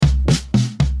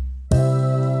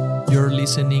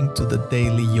listening to the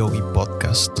Daily Yogi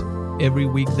Podcast. Every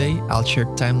weekday, I'll share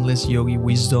timeless yogi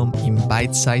wisdom in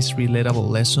bite-sized relatable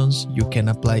lessons you can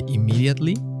apply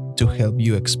immediately to help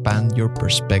you expand your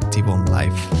perspective on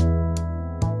life.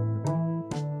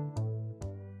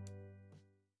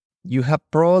 You have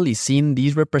probably seen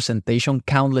this representation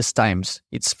countless times.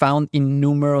 It's found in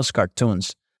numerous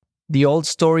cartoons. The old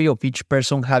story of each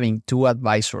person having two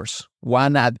advisors,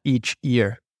 one at each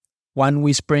ear, one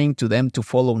whispering to them to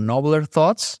follow nobler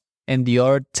thoughts, and the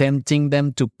other tempting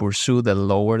them to pursue the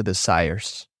lower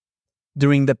desires.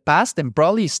 During the past, and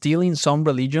probably still in some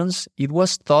religions, it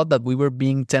was thought that we were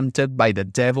being tempted by the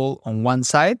devil on one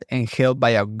side and held by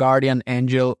a guardian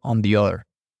angel on the other.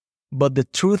 But the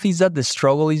truth is that the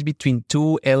struggle is between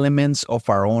two elements of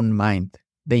our own mind,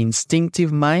 the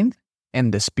instinctive mind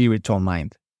and the spiritual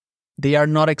mind. They are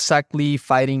not exactly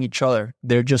fighting each other,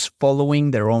 they're just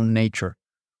following their own nature.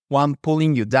 One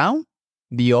pulling you down,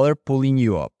 the other pulling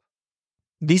you up.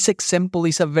 This example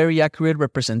is a very accurate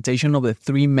representation of the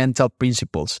three mental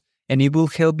principles, and it will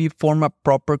help you form a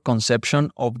proper conception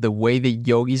of the way the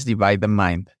yogis divide the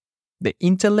mind. The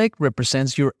intellect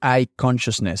represents your I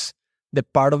consciousness, the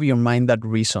part of your mind that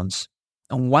reasons.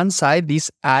 On one side,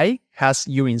 this I has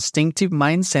your instinctive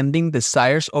mind sending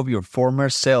desires of your former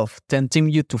self,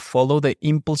 tempting you to follow the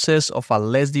impulses of a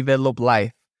less developed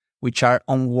life, which are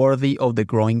unworthy of the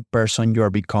growing person you are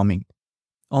becoming.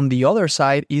 On the other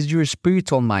side is your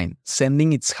spiritual mind,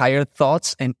 sending its higher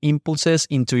thoughts and impulses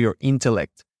into your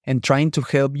intellect, and trying to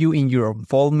help you in your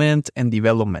unfoldment and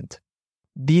development.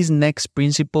 This next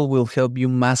principle will help you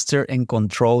master and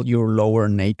control your lower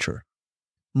nature.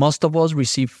 Most of us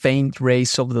receive faint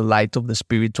rays of the light of the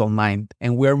spiritual mind,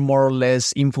 and we're more or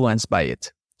less influenced by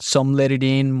it. Some let it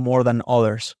in more than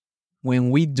others.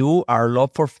 When we do, our love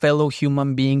for fellow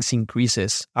human beings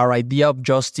increases, our idea of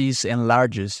justice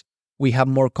enlarges, we have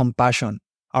more compassion,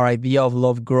 our idea of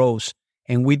love grows,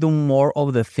 and we do more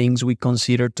of the things we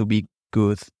consider to be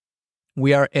good.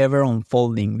 We are ever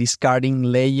unfolding, discarding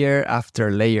layer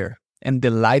after layer, and the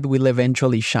light will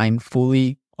eventually shine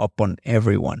fully upon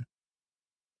everyone.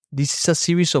 This is a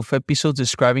series of episodes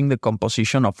describing the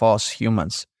composition of us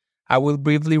humans. I will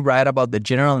briefly write about the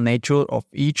general nature of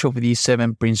each of these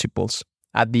 7 principles.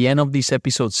 At the end of this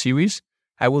episode series,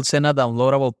 I will send a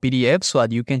downloadable PDF so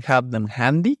that you can have them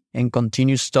handy and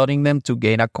continue studying them to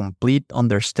gain a complete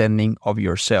understanding of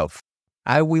yourself.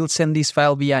 I will send this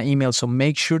file via email, so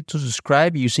make sure to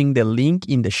subscribe using the link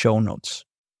in the show notes.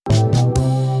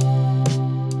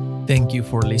 Thank you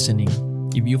for listening.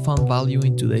 If you found value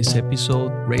in today's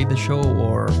episode, rate the show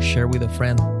or share with a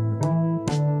friend.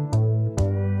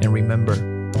 And remember,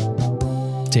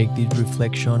 take this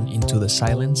reflection into the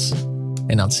silence,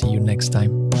 and I'll see you next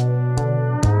time.